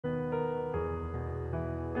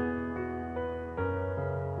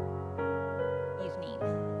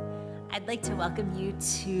I'd like to welcome you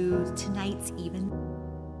to tonight's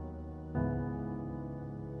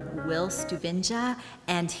Will Stuvinja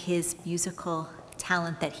and his musical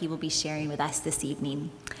talent that he will be sharing with us this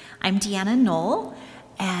evening. I'm Deanna Knoll,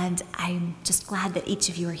 and I'm just glad that each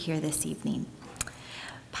of you are here this evening.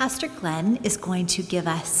 Pastor Glenn is going to give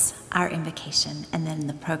us our invocation, and then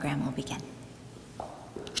the program will begin.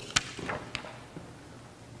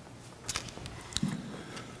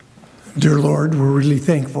 Dear Lord, we're really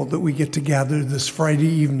thankful that we get to gather this Friday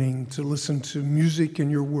evening to listen to music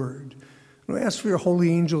and your word. And we ask for your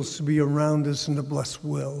holy angels to be around us and to bless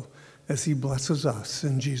Will as he blesses us.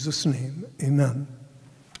 In Jesus' name, amen.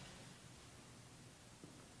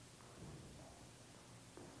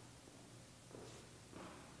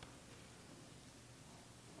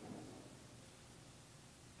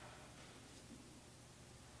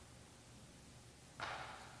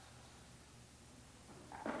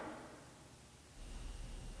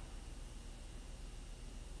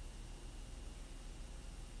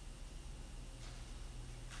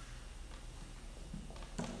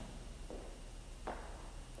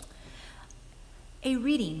 A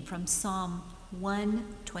reading from Psalm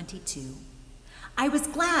 122. I was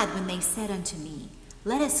glad when they said unto me,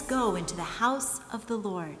 let us go into the house of the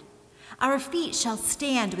Lord. Our feet shall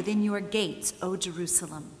stand within your gates, O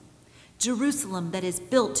Jerusalem. Jerusalem that is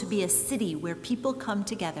built to be a city where people come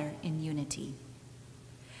together in unity.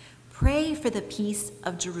 Pray for the peace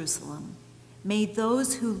of Jerusalem. May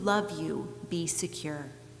those who love you be secure.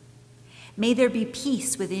 May there be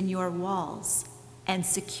peace within your walls and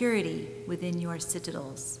security within your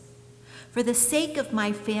citadels. For the sake of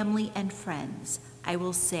my family and friends, I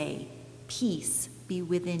will say, peace be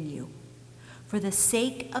within you. For the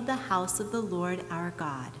sake of the house of the Lord our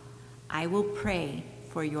God, I will pray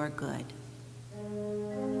for your good.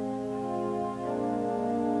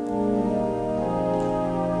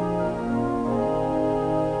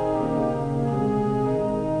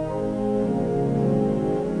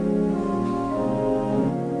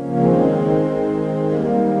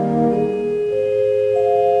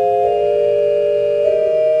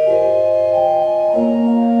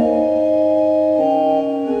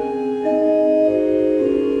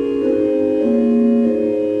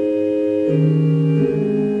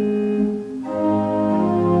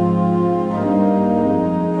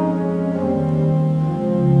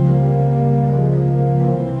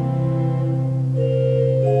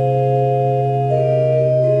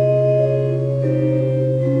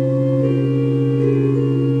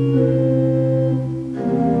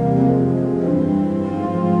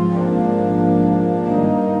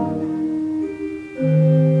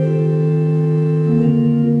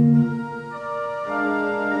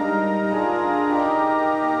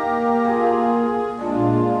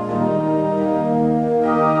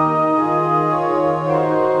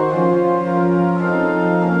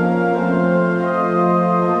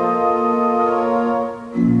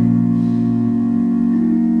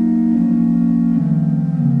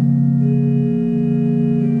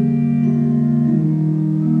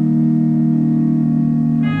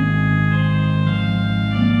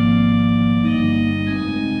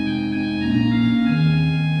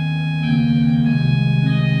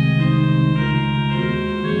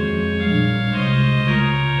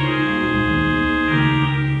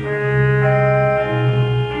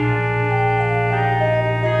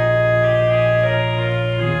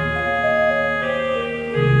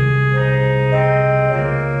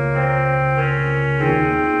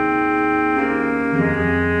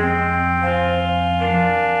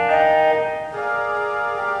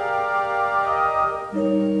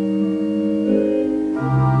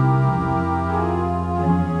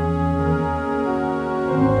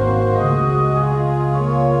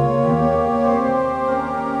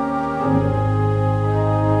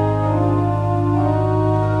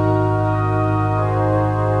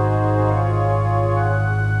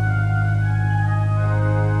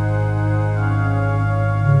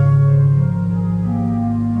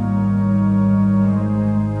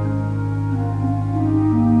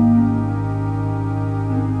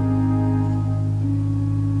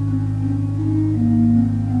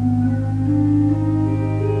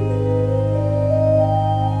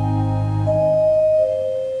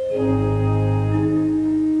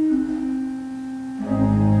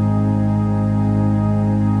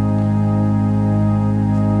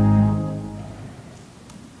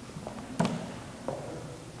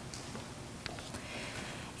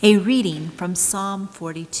 A reading from Psalm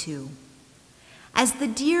 42. As the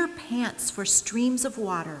deer pants for streams of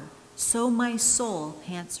water, so my soul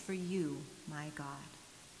pants for you, my God.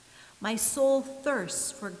 My soul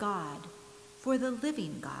thirsts for God, for the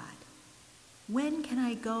living God. When can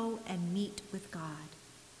I go and meet with God?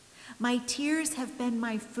 My tears have been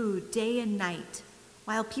my food day and night,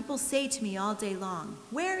 while people say to me all day long,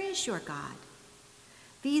 "Where is your God?"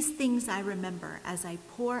 These things I remember as I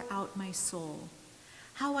pour out my soul,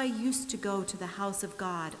 how I used to go to the house of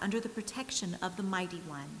God under the protection of the Mighty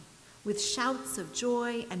One, with shouts of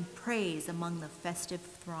joy and praise among the festive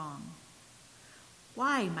throng.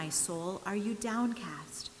 Why, my soul, are you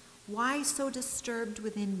downcast? Why so disturbed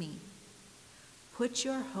within me? Put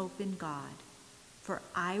your hope in God, for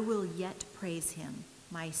I will yet praise him,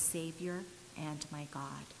 my Savior and my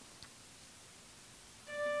God.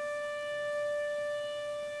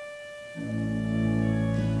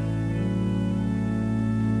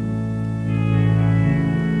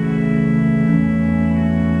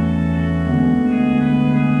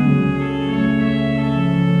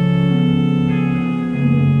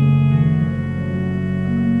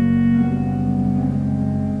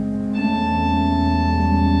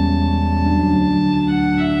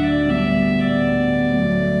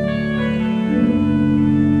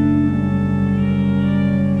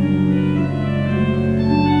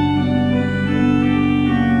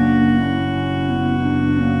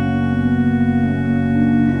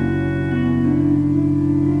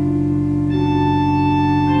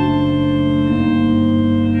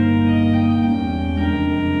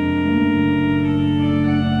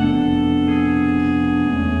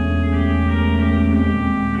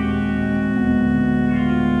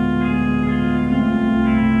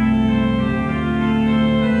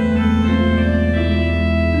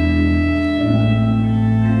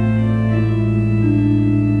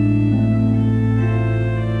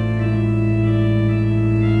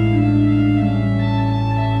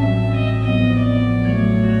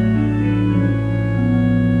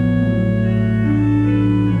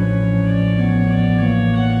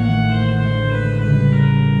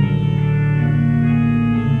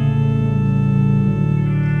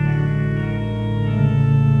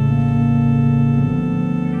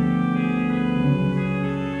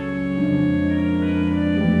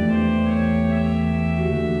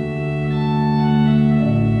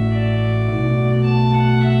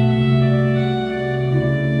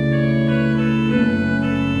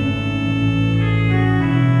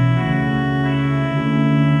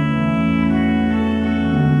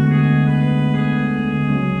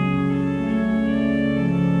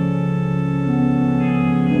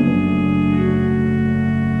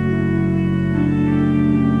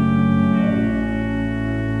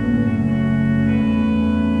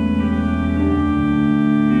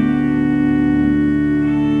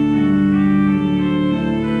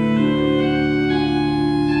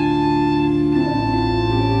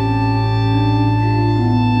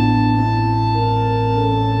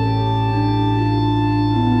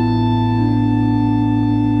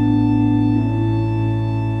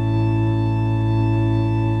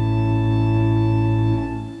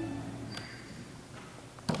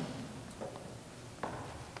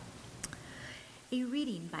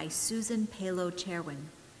 Susan Palo Cherwin,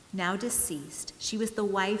 now deceased. She was the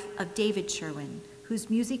wife of David Cherwin, whose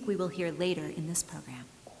music we will hear later in this program.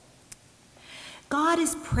 God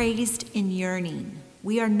is praised in yearning.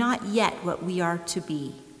 We are not yet what we are to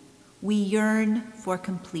be. We yearn for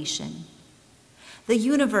completion. The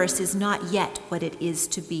universe is not yet what it is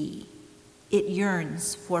to be. It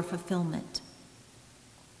yearns for fulfillment.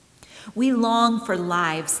 We long for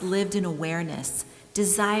lives lived in awareness,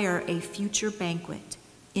 desire a future banquet,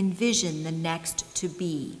 envision the next to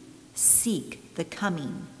be, seek the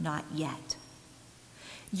coming not yet.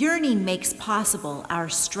 Yearning makes possible our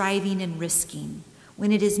striving and risking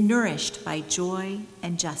when it is nourished by joy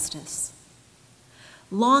and justice.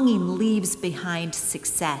 Longing leaves behind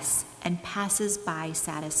success and passes by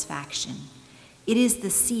satisfaction. It is the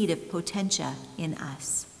seed of potentia in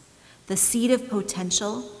us, the seed of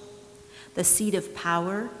potential, the seed of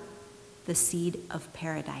power, the seed of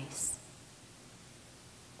paradise.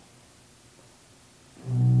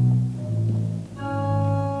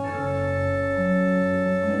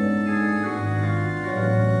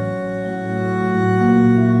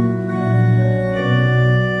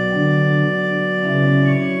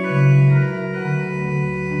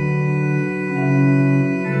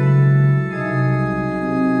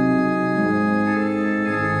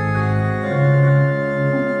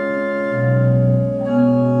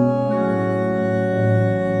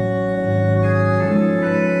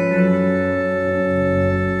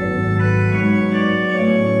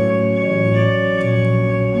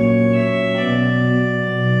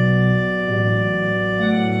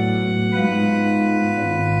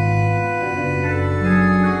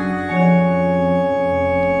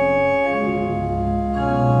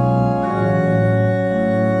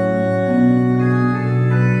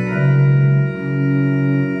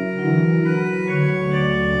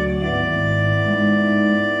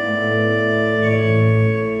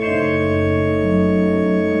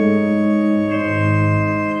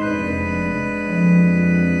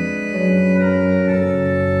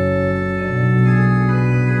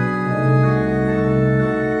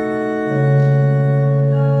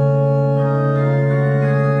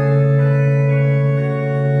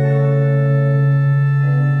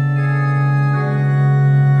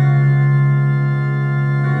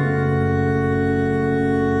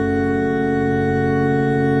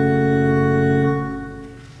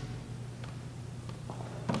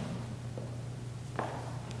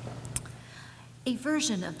 A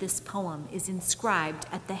version of this poem is inscribed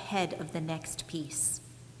at the head of the next piece.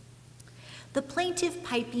 The plaintive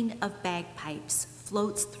piping of bagpipes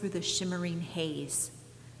floats through the shimmering haze.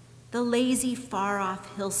 The lazy,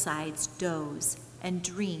 far-off hillsides doze and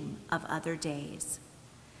dream of other days.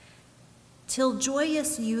 Till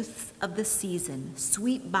joyous youths of the season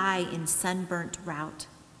sweep by in sunburnt rout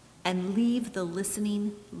and leave the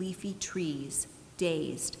listening leafy trees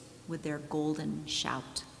dazed with their golden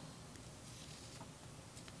shout.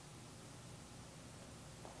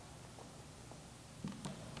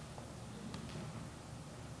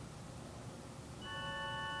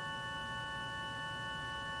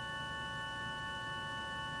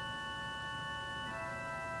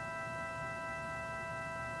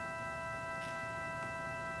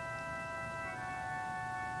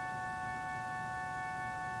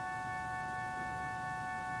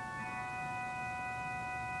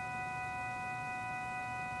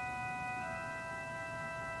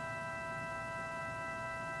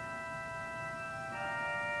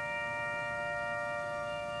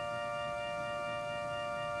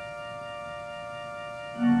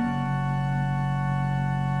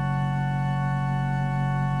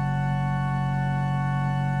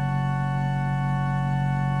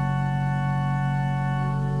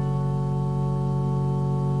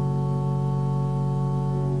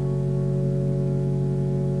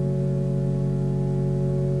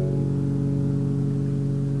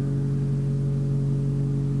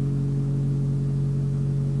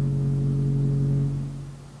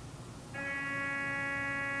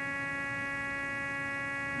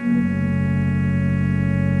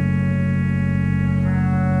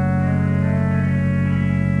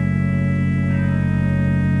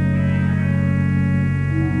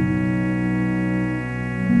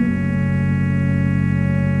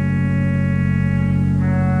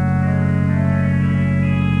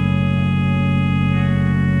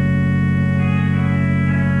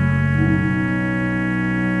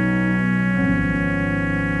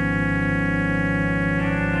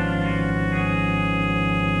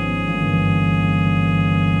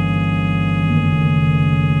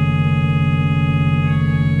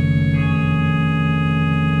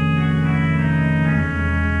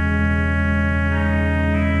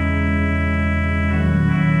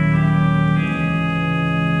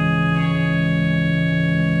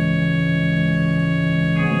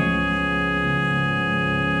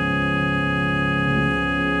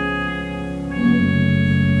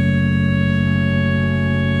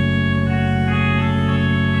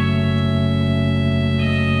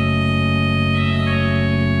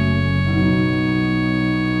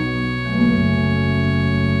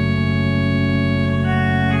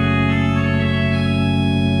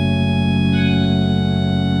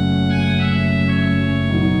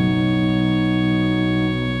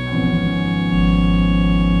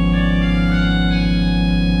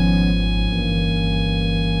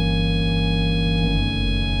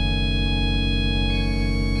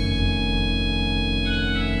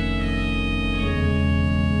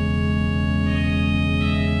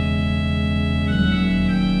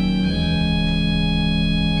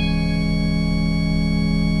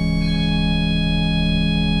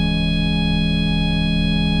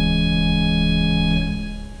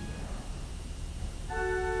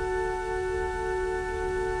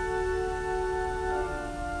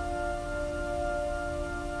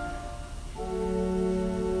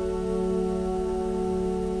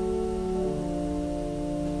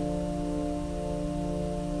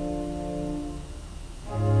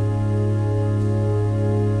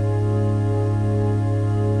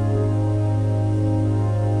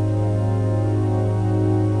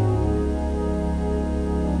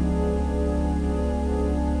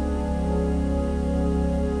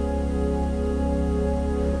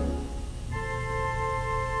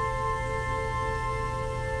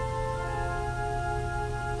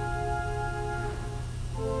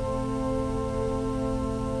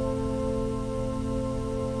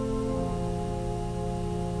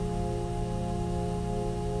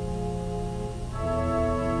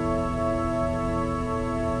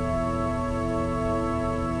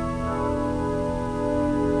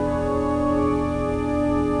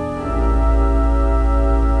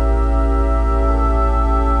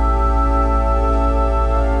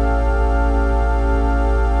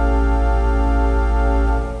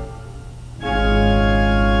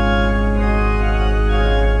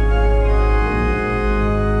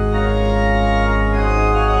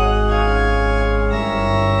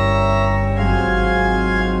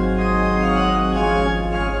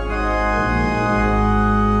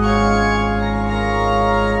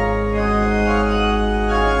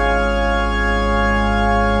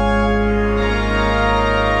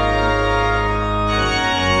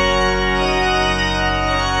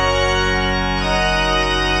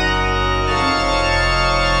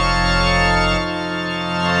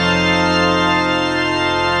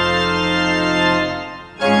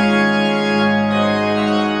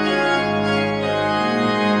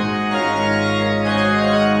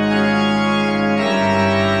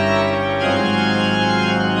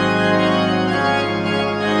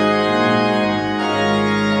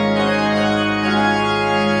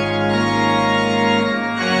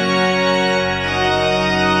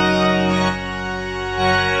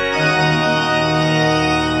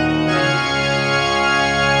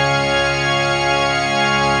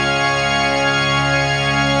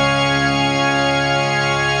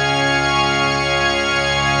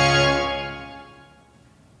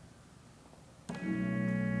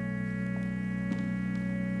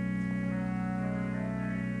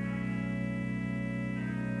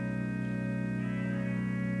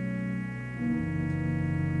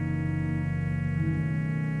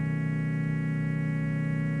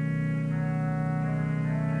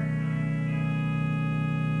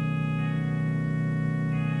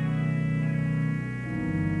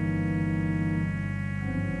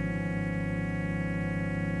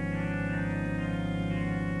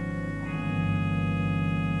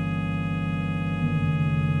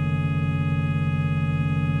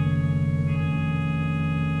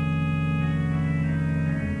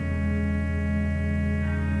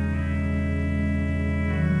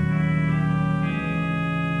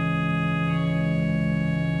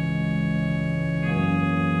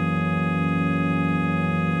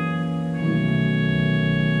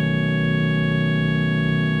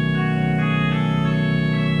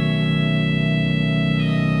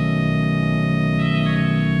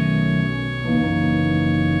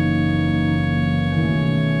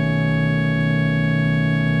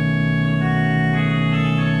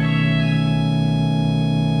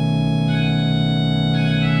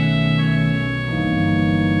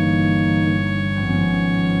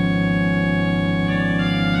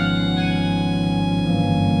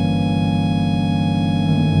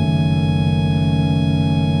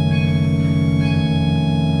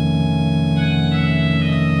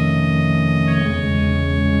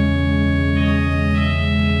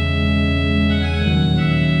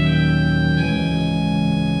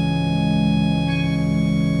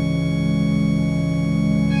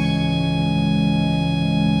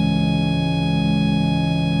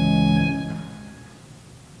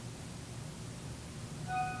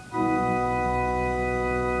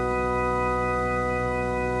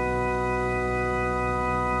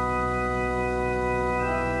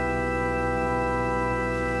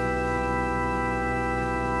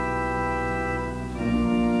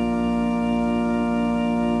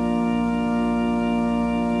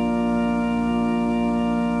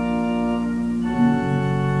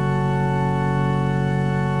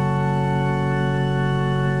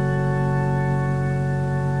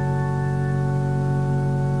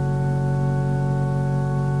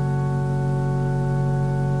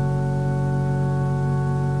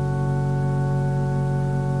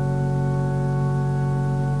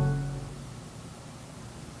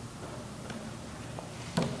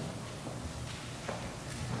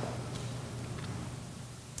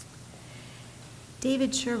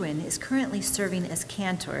 David Sherwin is currently serving as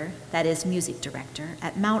cantor, that is, music director,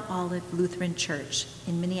 at Mount Olive Lutheran Church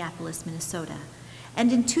in Minneapolis, Minnesota,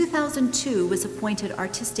 and in 2002 was appointed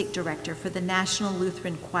artistic director for the National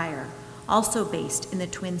Lutheran Choir, also based in the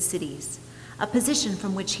Twin Cities, a position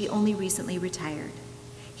from which he only recently retired.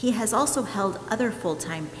 He has also held other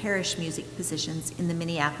full-time parish music positions in the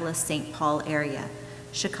Minneapolis-St. Paul area,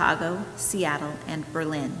 Chicago, Seattle, and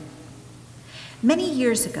Berlin. Many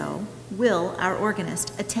years ago, Will, our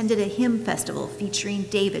organist, attended a hymn festival featuring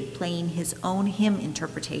David playing his own hymn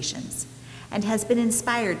interpretations and has been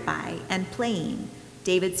inspired by and playing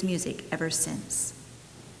David's music ever since.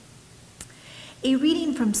 A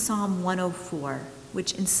reading from Psalm 104,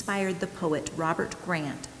 which inspired the poet Robert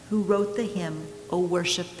Grant, who wrote the hymn, O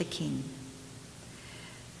Worship the King.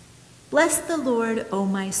 Bless the Lord, O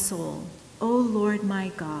my soul, O Lord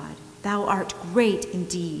my God, thou art great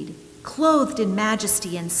indeed, clothed in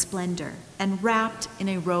majesty and splendor, and wrapped in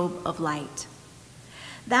a robe of light.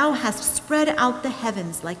 Thou hast spread out the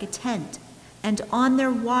heavens like a tent, and on their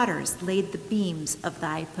waters laid the beams of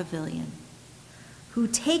thy pavilion. Who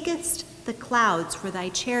takest the clouds for thy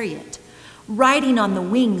chariot, riding on the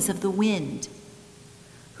wings of the wind.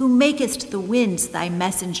 Who makest the winds thy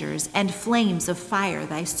messengers, and flames of fire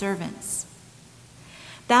thy servants.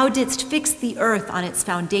 Thou didst fix the earth on its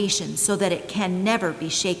foundation so that it can never be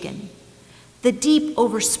shaken. The deep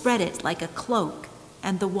overspread it like a cloak,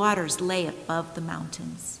 and the waters lay above the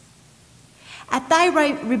mountains. At thy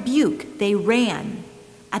rebuke they ran.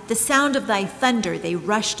 At the sound of thy thunder they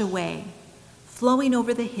rushed away, flowing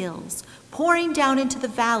over the hills, pouring down into the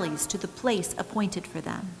valleys to the place appointed for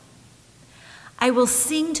them. I will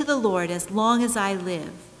sing to the Lord as long as I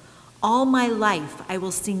live. All my life I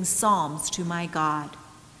will sing psalms to my God.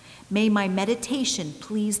 May my meditation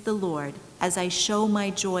please the Lord as I show my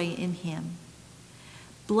joy in him.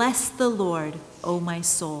 Bless the Lord, O my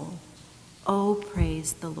soul. Oh,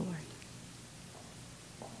 praise the Lord.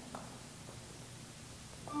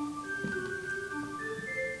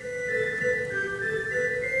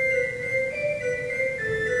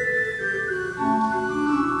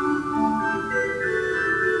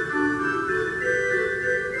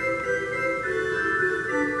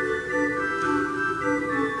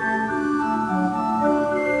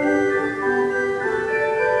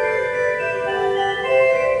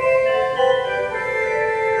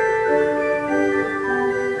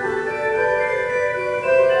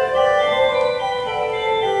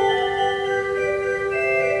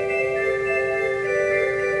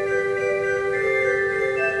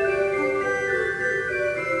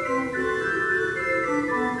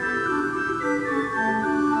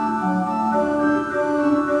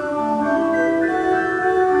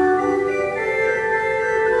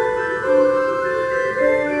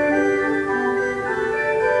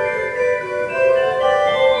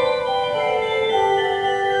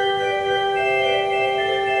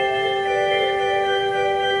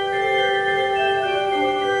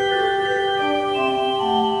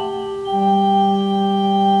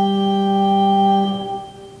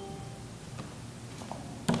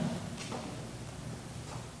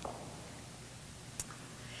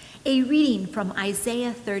 A reading from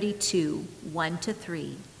Isaiah 32,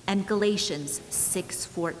 1-3, and Galatians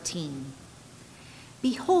 6:14.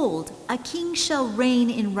 Behold, a king shall reign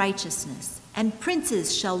in righteousness, and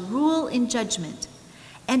princes shall rule in judgment,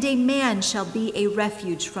 and a man shall be a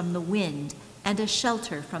refuge from the wind and a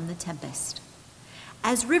shelter from the tempest.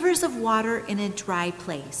 As rivers of water in a dry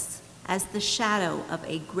place, as the shadow of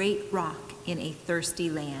a great rock in a thirsty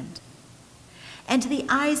land. And the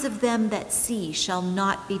eyes of them that see shall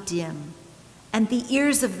not be dim, and the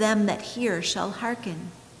ears of them that hear shall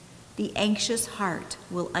hearken. The anxious heart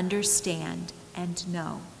will understand and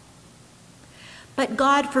know. But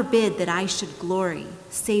God forbid that I should glory,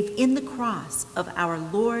 save in the cross of our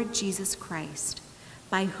Lord Jesus Christ,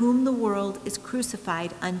 by whom the world is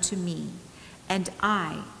crucified unto me, and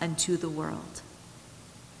I unto the world.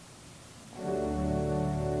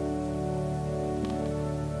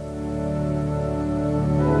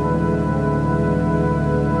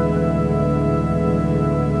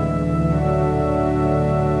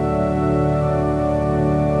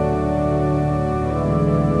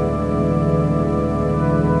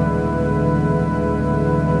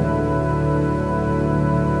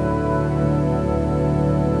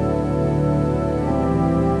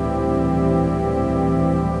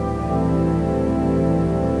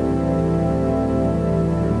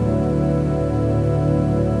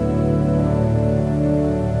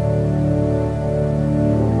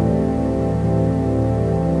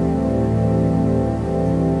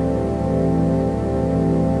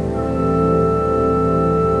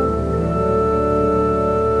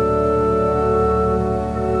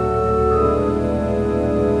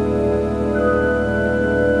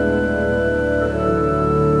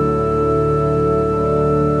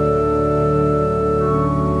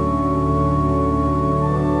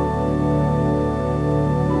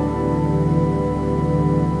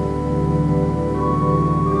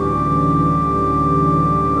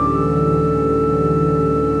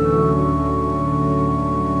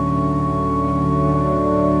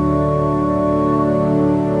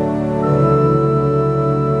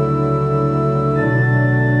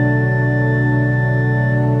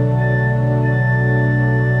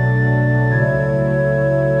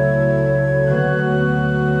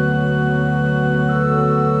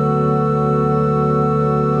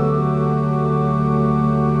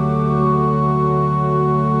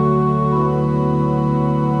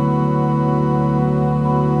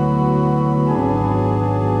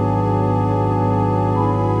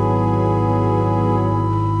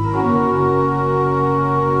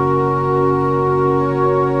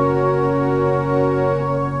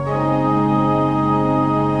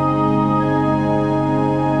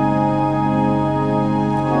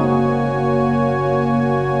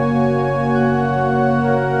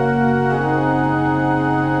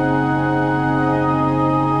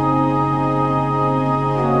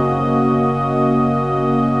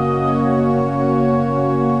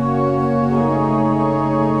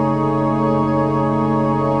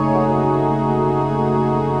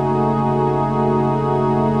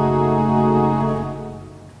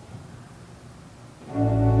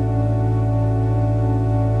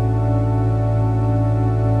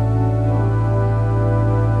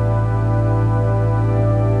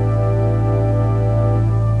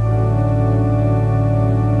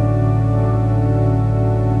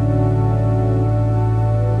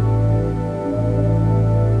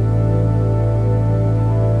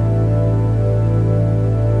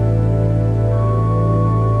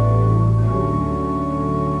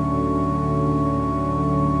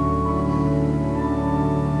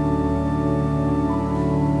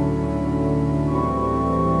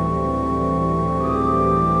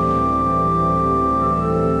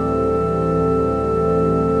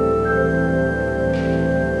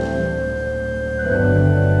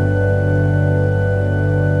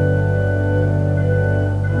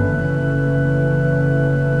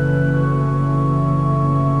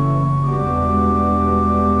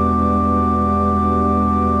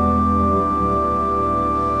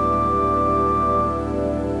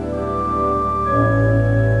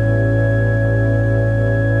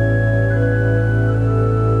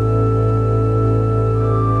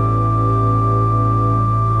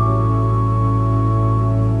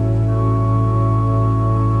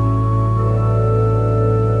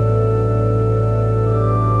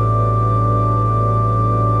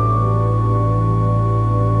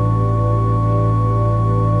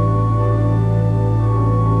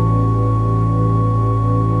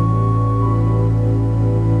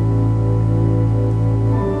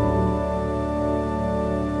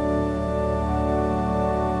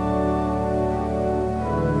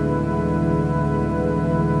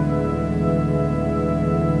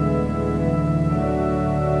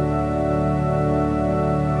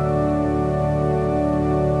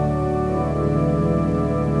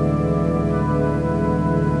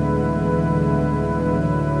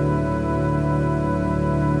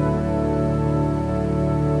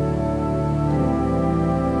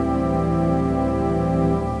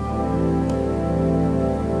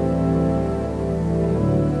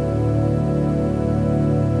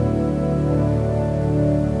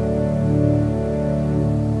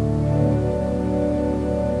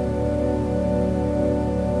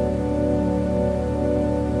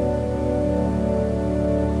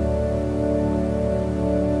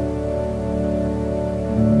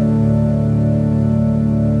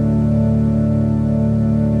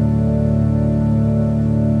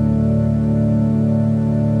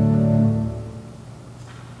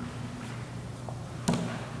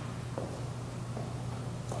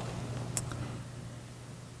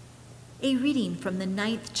 A reading from the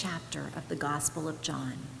 9th chapter of the Gospel of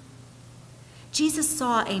John. Jesus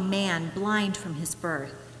saw a man blind from his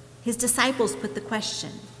birth. His disciples put the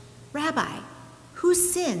question, "Rabbi, who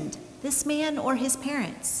sinned, this man or his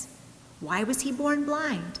parents? Why was he born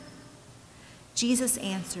blind?" Jesus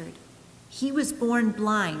answered, "He was born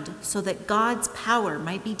blind so that God's power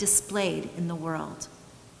might be displayed in the world.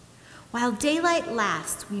 While daylight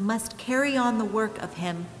lasts, we must carry on the work of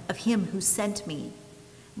him who sent me.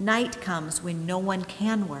 Night comes when no one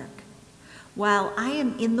can work. While I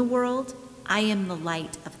am in the world, I am the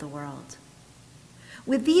light of the world."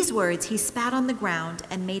 With these words, he spat on the ground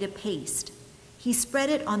and made a paste. He spread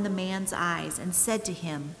it on the man's eyes and said to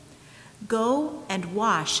him, "Go and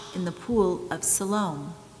wash in the pool of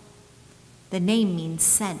Siloam." The name means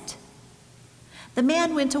sent. The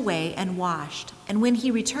man went away and washed, and when he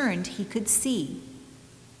returned, he could see.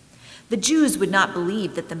 The Jews would not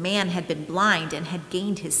believe that the man had been blind and had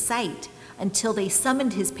gained his sight until they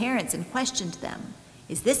summoned his parents and questioned them,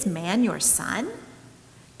 "Is this man your son?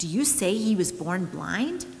 Do you say he was born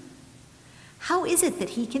blind? How is it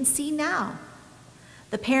that he can see now?"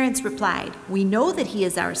 The parents replied, "We know that he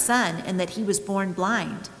is our son and that he was born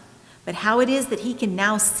blind. But how it is that he can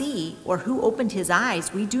now see or who opened his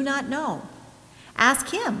eyes, we do not know. Ask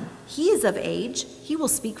him. He is of age. He will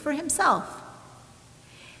speak for himself."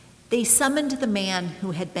 They summoned the man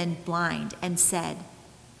who had been blind and said,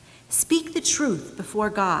 "Speak the truth before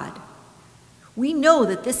God. We know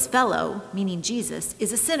that this fellow," meaning Jesus,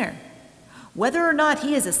 "is a sinner. Whether or not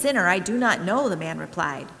he is a sinner, I do not know," the man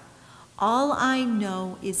replied. "All I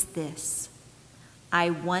know is this: I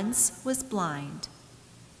once was blind,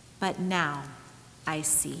 but now I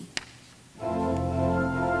see."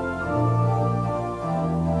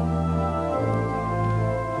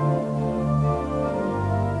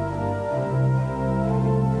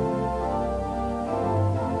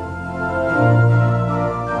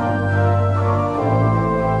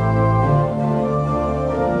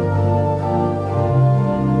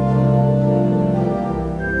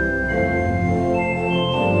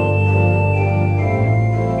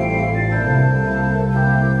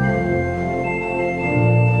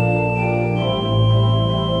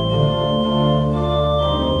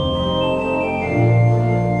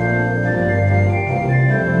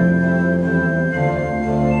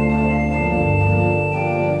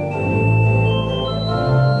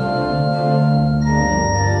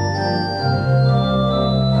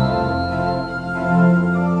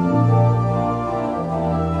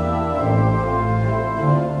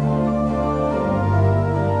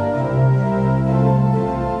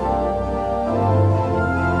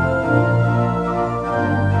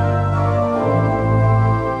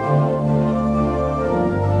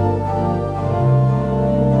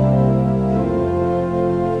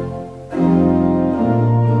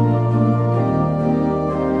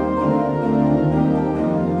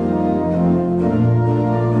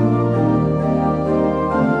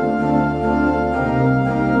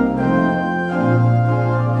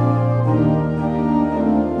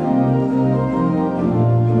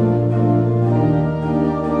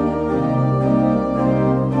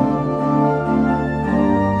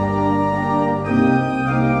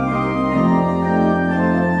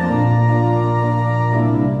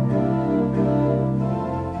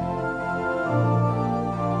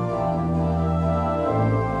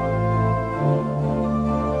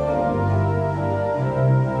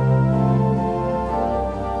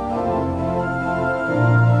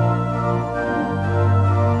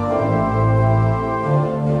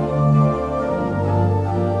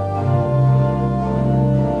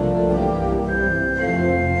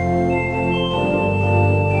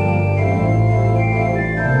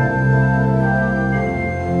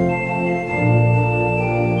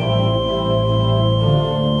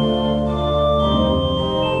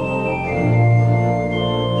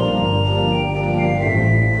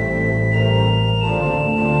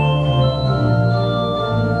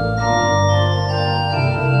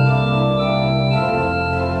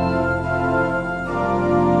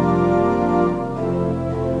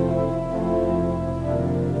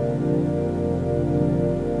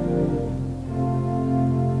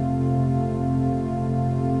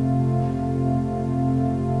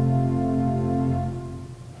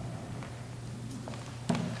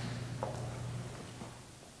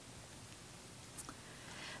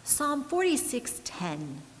 Psalm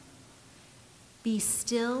 46:10. Be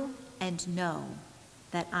still and know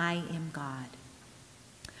that I am God.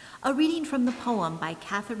 A reading from the poem by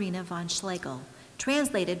Katharina von Schlegel,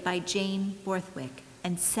 translated by Jane Borthwick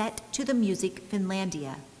and set to the music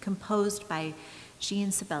Finlandia, composed by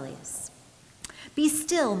Jean Sibelius. Be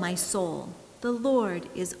still, my soul, the Lord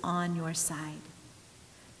is on your side.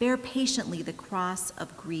 Bear patiently the cross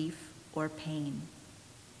of grief or pain.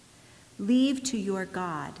 Leave to your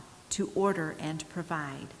God to order and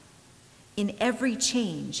provide. In every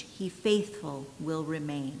change, he faithful will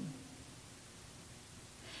remain.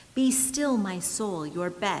 Be still, my soul, your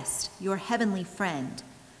best, your heavenly friend,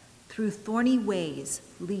 through thorny ways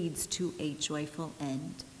leads to a joyful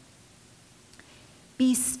end.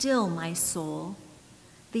 Be still, my soul,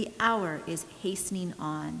 the hour is hastening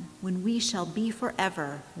on when we shall be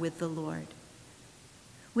forever with the Lord.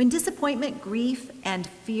 When disappointment, grief, and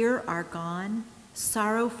fear are gone,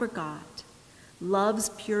 sorrow forgot, love's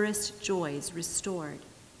purest joys restored.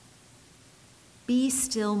 Be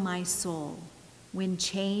still, my soul, when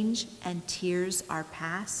change and tears are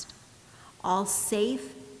past, all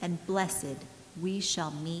safe and blessed we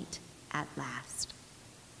shall meet at last.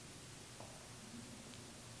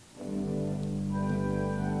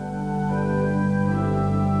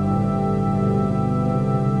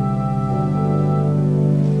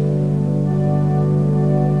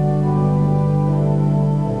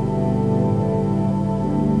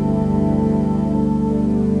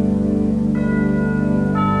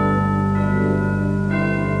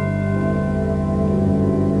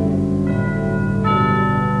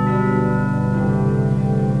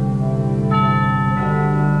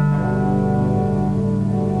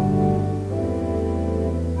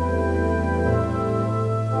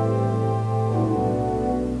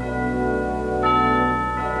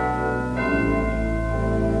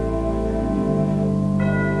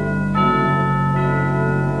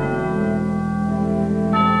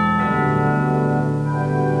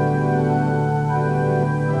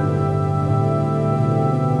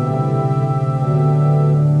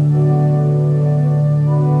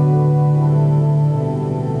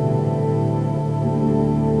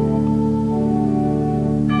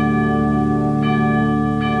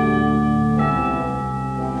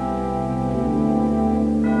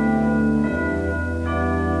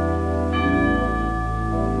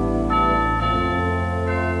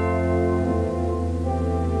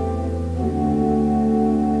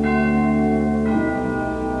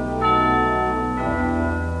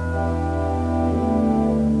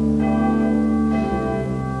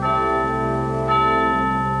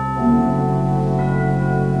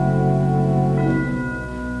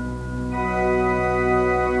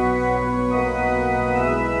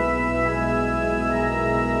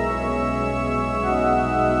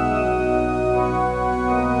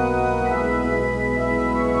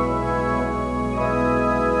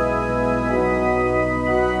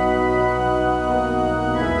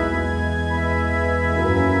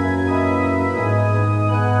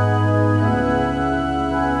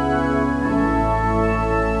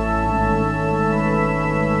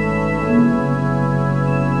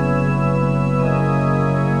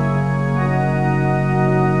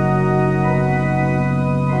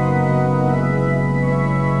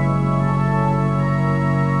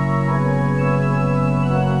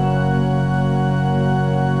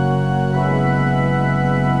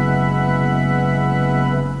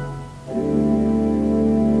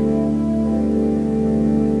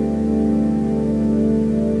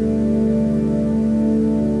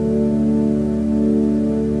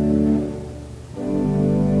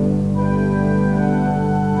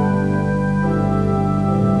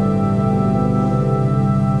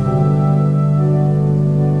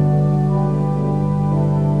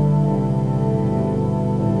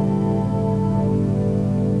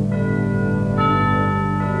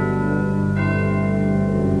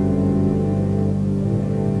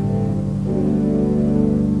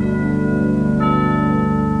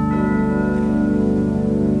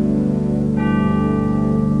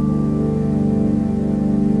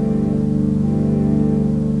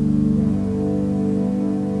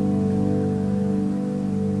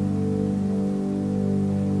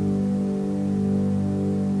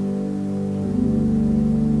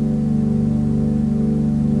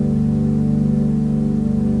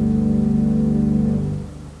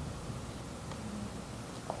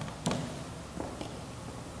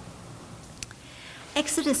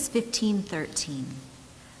 Exodus 15:13.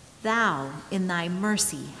 Thou in thy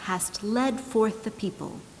mercy hast led forth the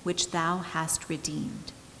people which thou hast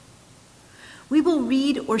redeemed. We will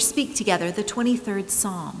read or speak together the 23rd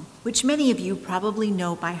Psalm, which many of you probably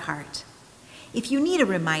know by heart. If you need a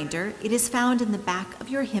reminder, it is found in the back of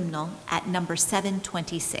your hymnal at number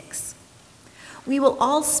 726. We will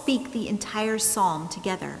all speak the entire psalm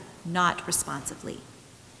together, not responsively.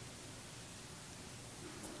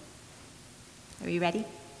 Are you ready?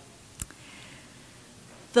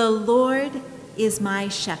 The Lord is my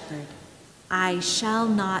shepherd, I shall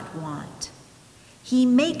not want. He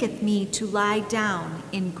maketh me to lie down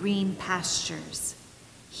in green pastures.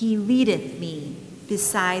 He leadeth me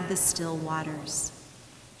beside the still waters.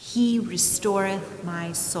 He restoreth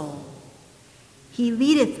my soul. He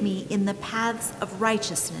leadeth me in the paths of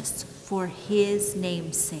righteousness for his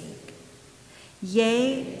name's sake.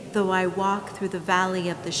 Yea, though I walk through the valley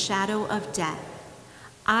of the shadow of death,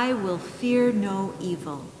 I will fear no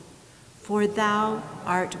evil, for thou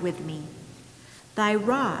art with me. Thy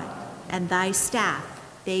rod and thy staff,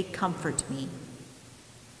 they comfort me.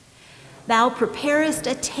 Thou preparest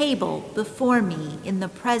a table before me in the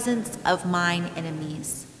presence of mine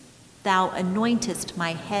enemies. Thou anointest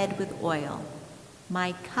my head with oil.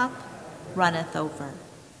 My cup runneth over.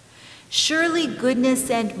 Surely goodness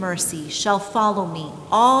and mercy shall follow me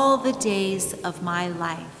all the days of my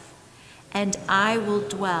life, and I will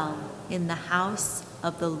dwell in the house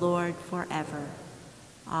of the Lord forever.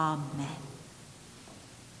 Amen.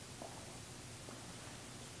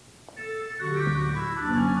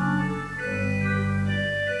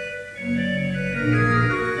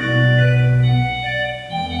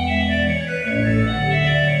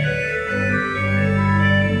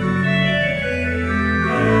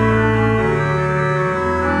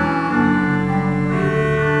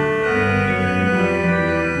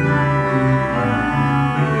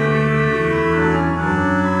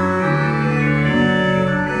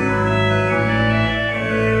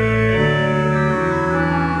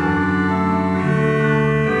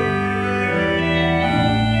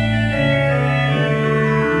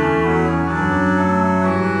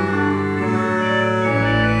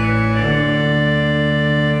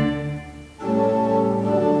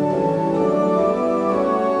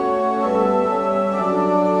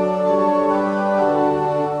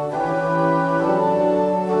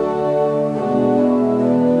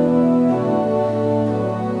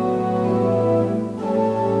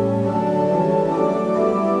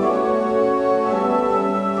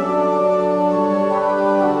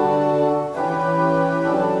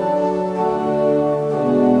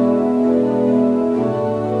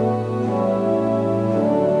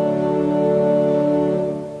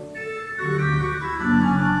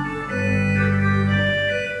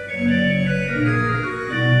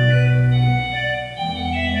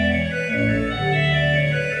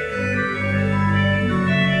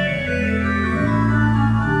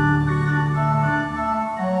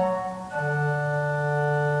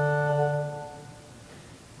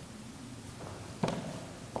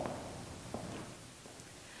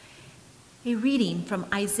 A reading from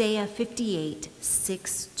Isaiah 58,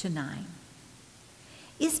 6-9.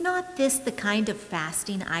 Is not this the kind of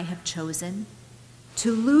fasting I have chosen?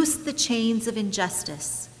 To loose the chains of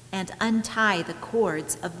injustice and untie the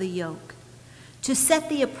cords of the yoke, to set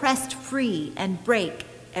the oppressed free and break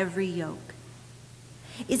every yoke.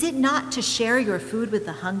 Is it not to share your food with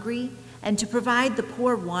the hungry and to provide the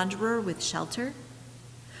poor wanderer with shelter?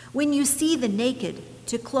 When you see the naked,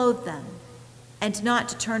 to clothe them, and not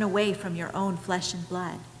to turn away from your own flesh and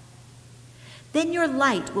blood. Then your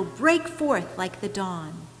light will break forth like the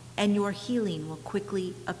dawn, and your healing will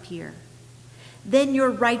quickly appear. Then your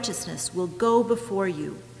righteousness will go before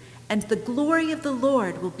you, and the glory of the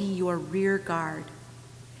Lord will be your rear guard.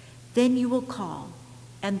 Then you will call,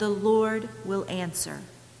 and the Lord will answer.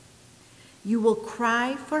 You will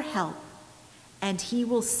cry for help, and he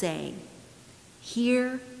will say,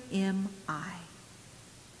 Here am I.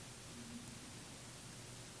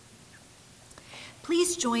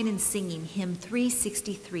 Please join in singing hymn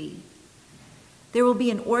 363. There will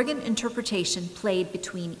be an organ interpretation played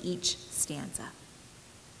between each stanza.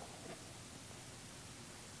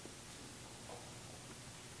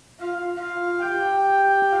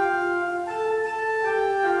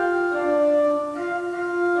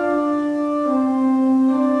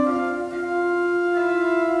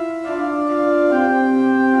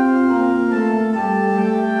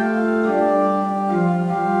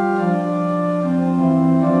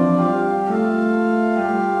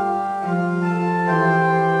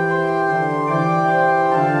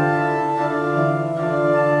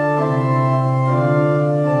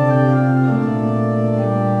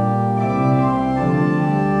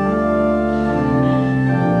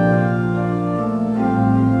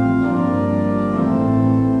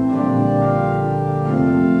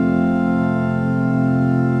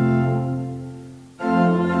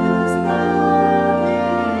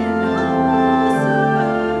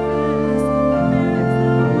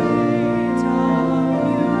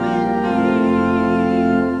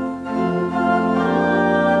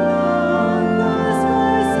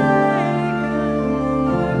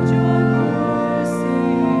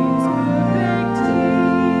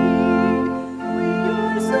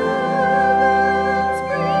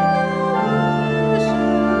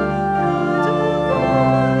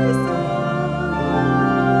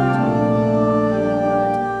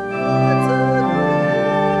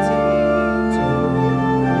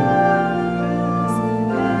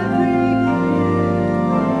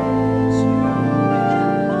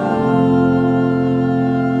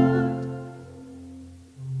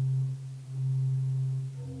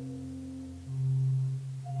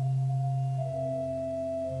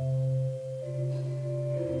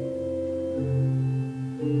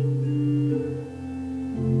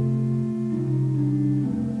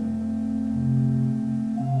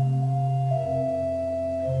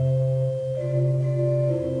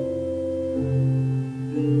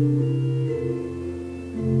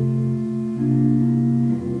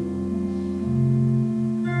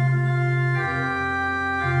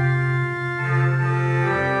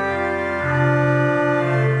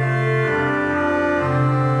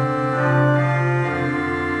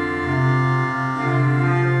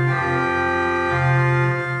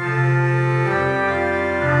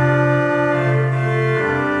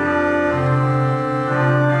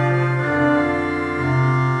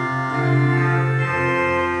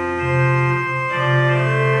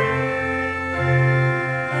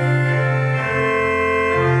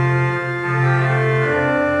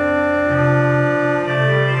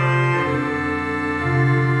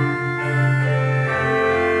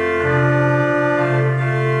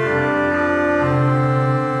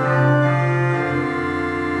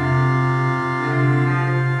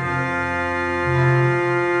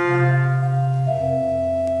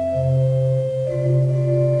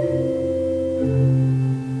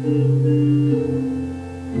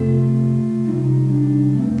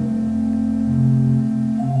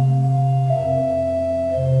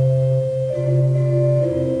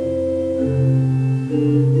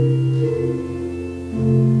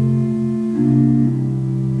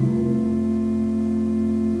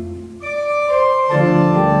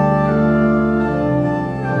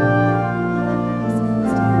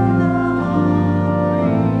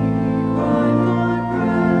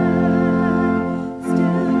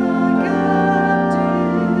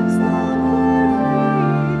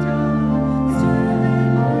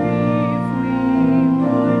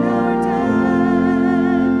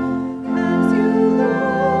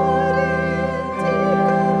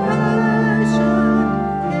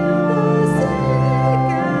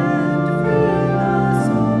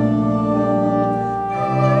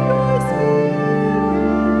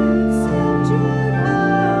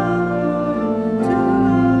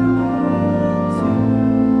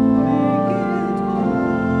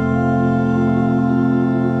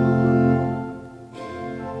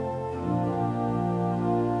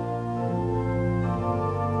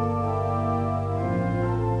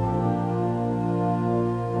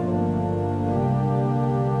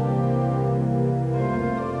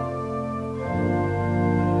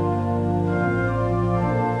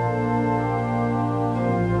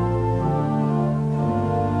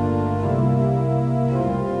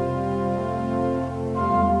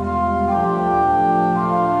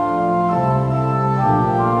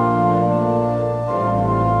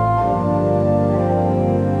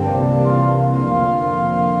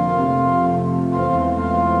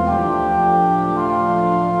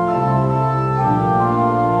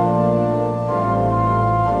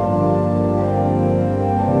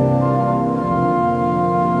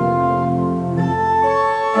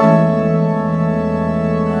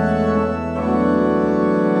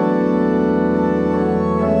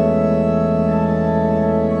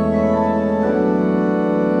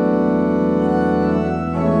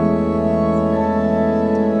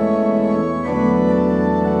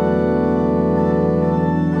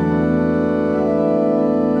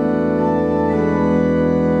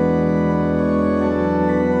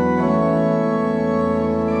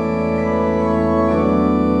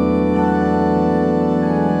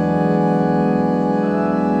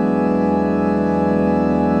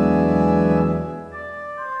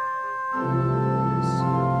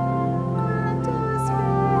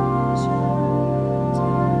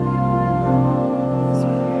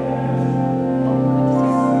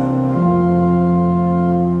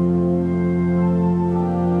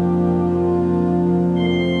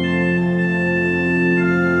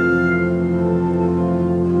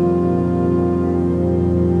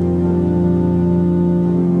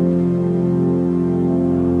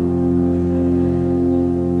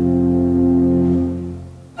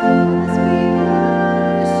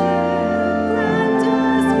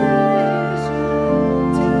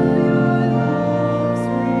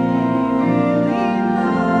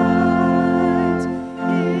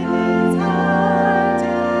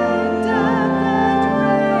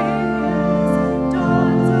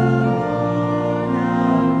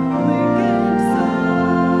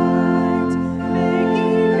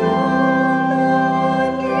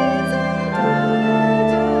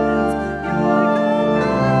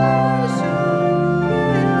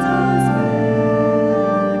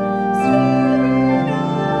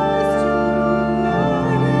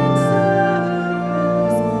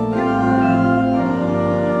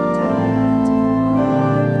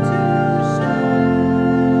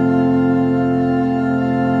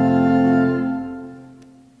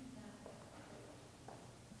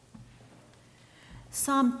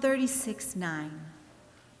 Psalm 36:9.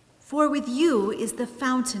 For with you is the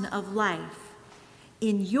fountain of life.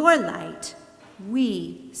 In your light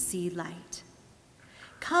we see light.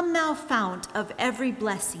 Come, thou fount of every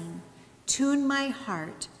blessing, tune my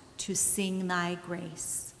heart to sing thy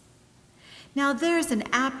grace. Now there's an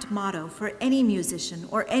apt motto for any musician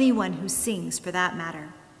or anyone who sings for that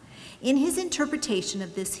matter. In his interpretation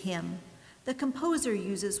of this hymn, the composer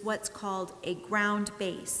uses what's called a ground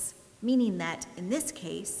bass, meaning that, in this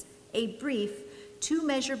case, a brief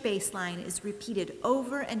two-measure bass line is repeated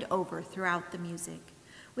over and over throughout the music,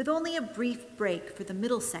 with only a brief break for the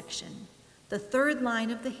middle section, the third line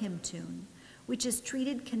of the hymn tune, which is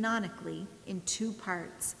treated canonically in two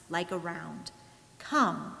parts, like a round.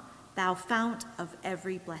 Come, thou fount of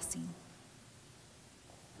every blessing.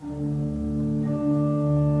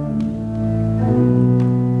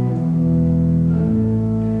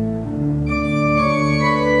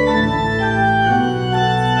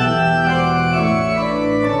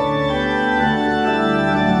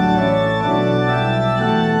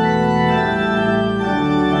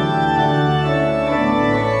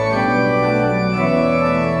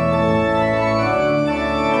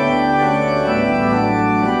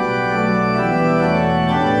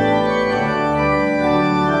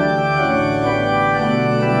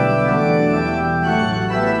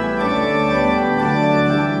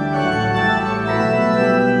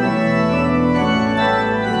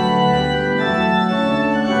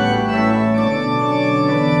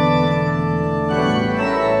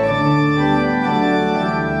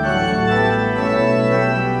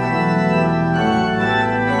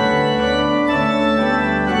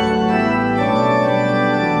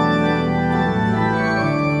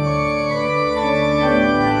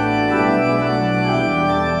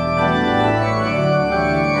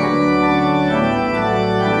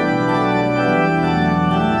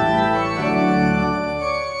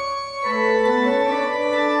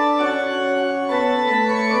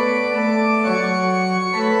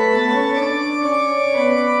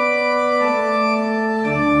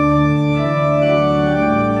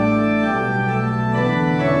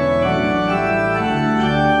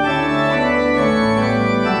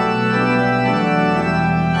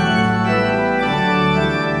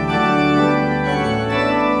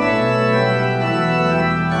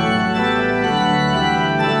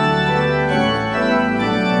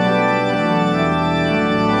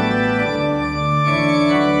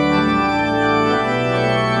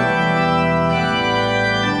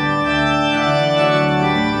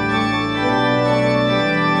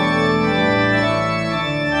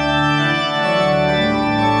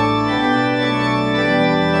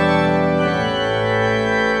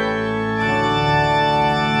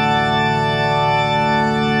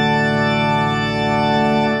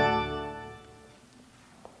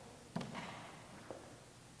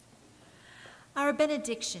 Our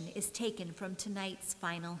benediction is taken from tonight's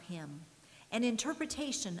final hymn, an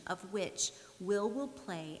interpretation of which Will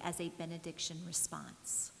play as a benediction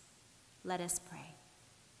response. Let us pray.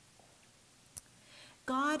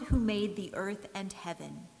 God, who made the earth and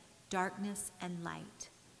heaven, darkness and light,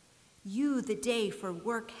 you the day for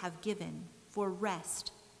work have given, for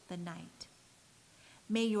rest the night.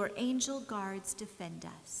 May your angel guards defend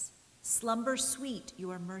us, slumber sweet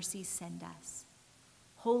your mercy send us.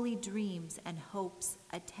 Holy dreams and hopes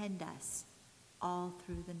attend us all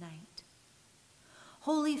through the night.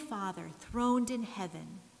 Holy Father, throned in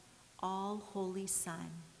heaven, all holy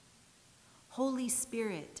Son, Holy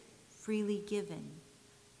Spirit, freely given,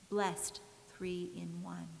 blessed three in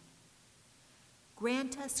one.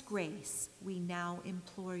 Grant us grace, we now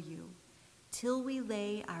implore you, till we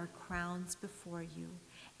lay our crowns before you,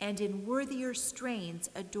 and in worthier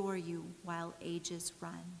strains adore you while ages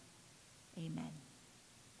run. Amen.